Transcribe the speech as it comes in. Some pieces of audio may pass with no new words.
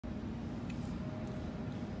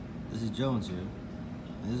This is Jones here,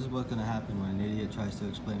 and this is what's gonna happen when an idiot tries to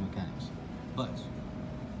explain mechanics. But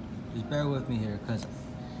just bear with me here, because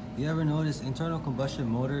you ever notice internal combustion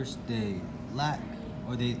motors, they lack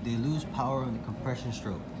or they lose power on the compression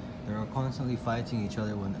stroke. They're constantly fighting each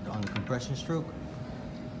other on the compression stroke.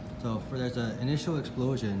 So there's an initial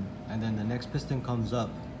explosion, and then the next piston comes up.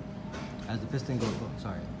 As the piston goes, oh,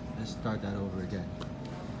 sorry, let's start that over again.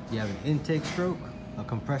 You have an intake stroke, a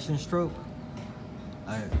compression stroke,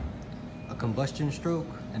 a combustion stroke,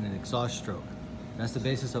 and an exhaust stroke. That's the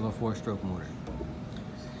basis of a 4-stroke motor.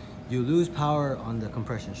 You lose power on the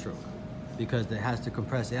compression stroke because it has to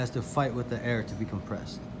compress. It has to fight with the air to be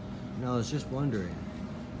compressed. Now, I was just wondering,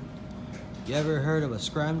 you ever heard of a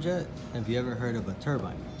scramjet? Have you ever heard of a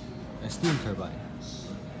turbine, a steam turbine?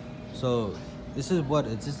 So this is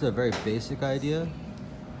a very basic idea,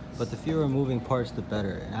 but the fewer moving parts, the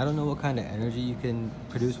better. And I don't know what kind of energy you can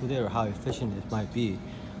produce with it or how efficient it might be,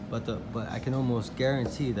 but I can almost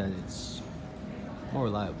guarantee that it's more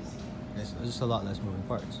reliable. It's just a lot less moving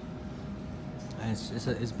parts. And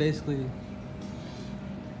it's basically,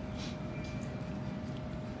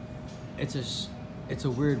 it's a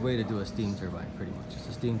weird way to do a steam turbine, pretty much. It's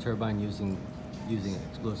a steam turbine using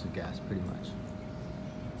explosive gas, pretty much.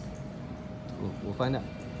 We'll find out.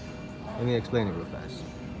 Let me explain it real fast.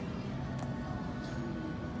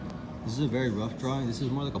 This is a very rough drawing. This is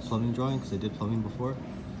more like a plumbing drawing because I did plumbing before.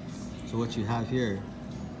 So what you have here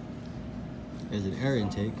is an air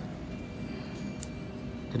intake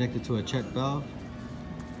connected to a check valve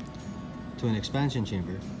to an expansion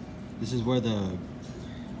chamber. This is where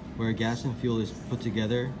gas and fuel is put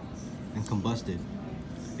together and combusted.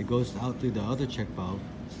 It goes out through the other check valve.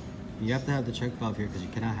 You have to have the check valve here because you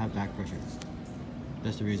cannot have back pressure.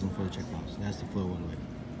 That's the reason for the check valves. It has to flow one way.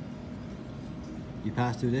 You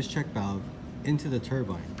pass through this check valve into the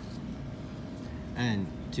turbine. And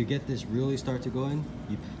to get this really start to go in,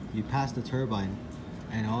 you pass the turbine,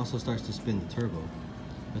 and it also starts to spin the turbo.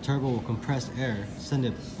 The turbo will compress air, send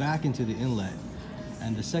it back into the inlet,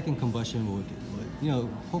 and the second combustion will,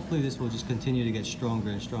 hopefully this will just continue to get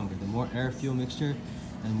stronger and stronger. The more air-fuel mixture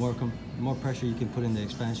and more pressure you can put in the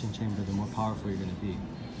expansion chamber, the more powerful you're going to be.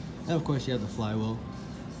 And of course, you have the flywheel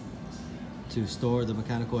to store the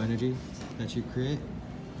mechanical energy that you create.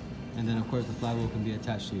 And then of course the flywheel can be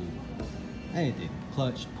attached to anything,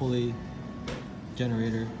 clutch, pulley,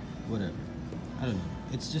 generator, whatever. I don't know.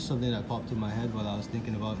 It's just something that popped in my head while I was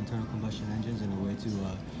thinking about internal combustion engines and a way to,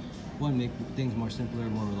 one, make things more simpler,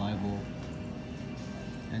 more reliable,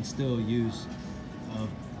 and still use a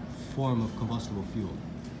form of combustible fuel.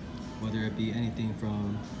 Whether it be anything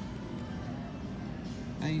from,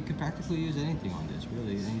 you could practically use anything on this,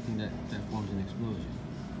 really, anything that forms an explosion.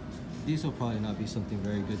 Diesel probably not be something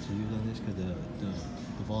very good to use on this because the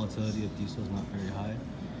volatility of diesel is not very high.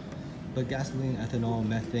 But gasoline, ethanol,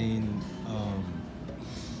 methane,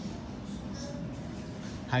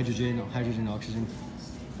 hydrogen, oxygen,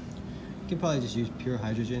 you can probably just use pure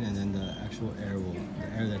hydrogen, and then the actual air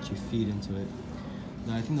the air that you feed into it.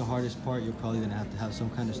 Now, I think the hardest part, you're probably gonna have to have some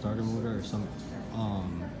kind of starter motor or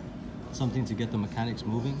something to get the mechanics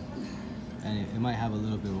moving, and it might have a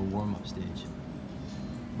little bit of a warm-up stage.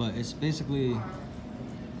 But it's basically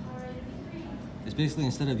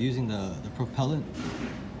instead of using the propellant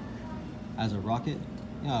as a rocket,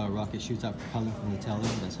 a rocket shoots out propellant from the tail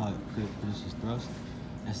end. That's how it produces thrust.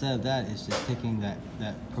 Instead of that, it's just taking that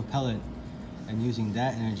propellant and using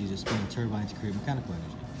that energy to spin a turbine to create mechanical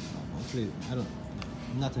energy. Hopefully, I'm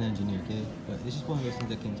not an engineer, okay? But it's just one of those things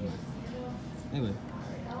that came to mind. Anyway,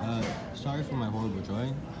 sorry for my horrible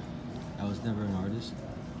drawing. I was never an artist.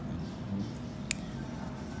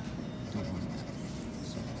 I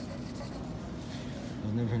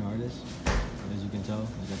was never an artist. As you can tell,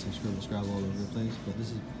 I got some scrabble all over the place, but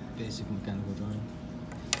this is basic mechanical drawing.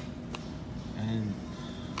 And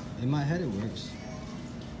in my head it works.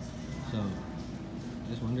 So, I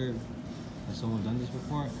just wonder, has someone done this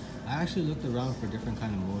before? I actually looked around for different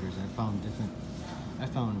kind of motors. I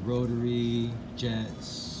found rotary,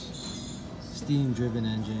 jets, steam-driven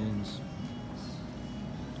engines,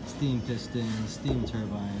 steam pistons, steam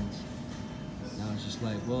turbines. And I was just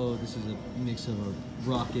like, well, this is a mix of a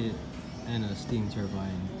rocket and a steam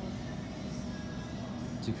turbine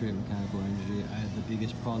to create mechanical energy. The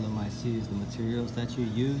biggest problem I see is the materials that you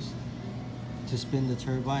use to spin the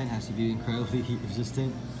turbine has to be incredibly heat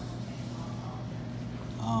resistant.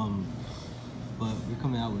 But we're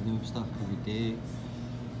coming out with new stuff every day.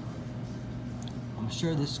 I'm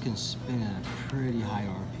sure this can spin at a pretty high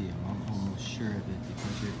RPM. I'm almost sure of it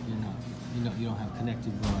because you don't have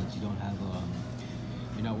connected rods, you don't have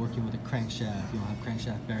You're not working with a crankshaft. You don't have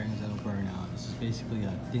crankshaft bearings that'll burn out. This is basically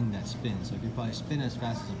a thing that spins. So it can probably spin as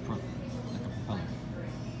fast as like a propeller.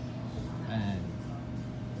 And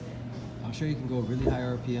I'm sure you can go really high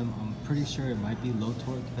RPM. I'm pretty sure it might be low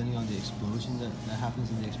torque depending on the explosion that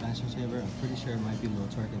happens in the expansion chamber. I'm pretty sure it might be low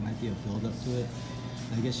torque. It might be a build-up to it.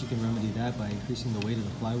 And I guess you can remedy that by increasing the weight of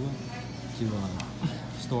the flywheel to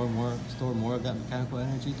store more of that mechanical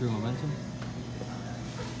energy through momentum.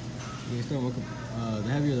 You can store more, the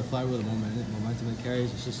heavier the flywheel, the more momentum it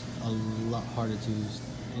carries. It's just a lot harder to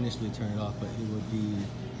initially turn it off, but it would be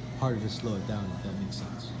harder to slow it down, if that makes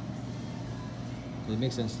sense. So it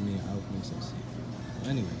makes sense to me. I hope it makes sense to you. So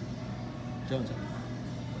anyway, Jones out.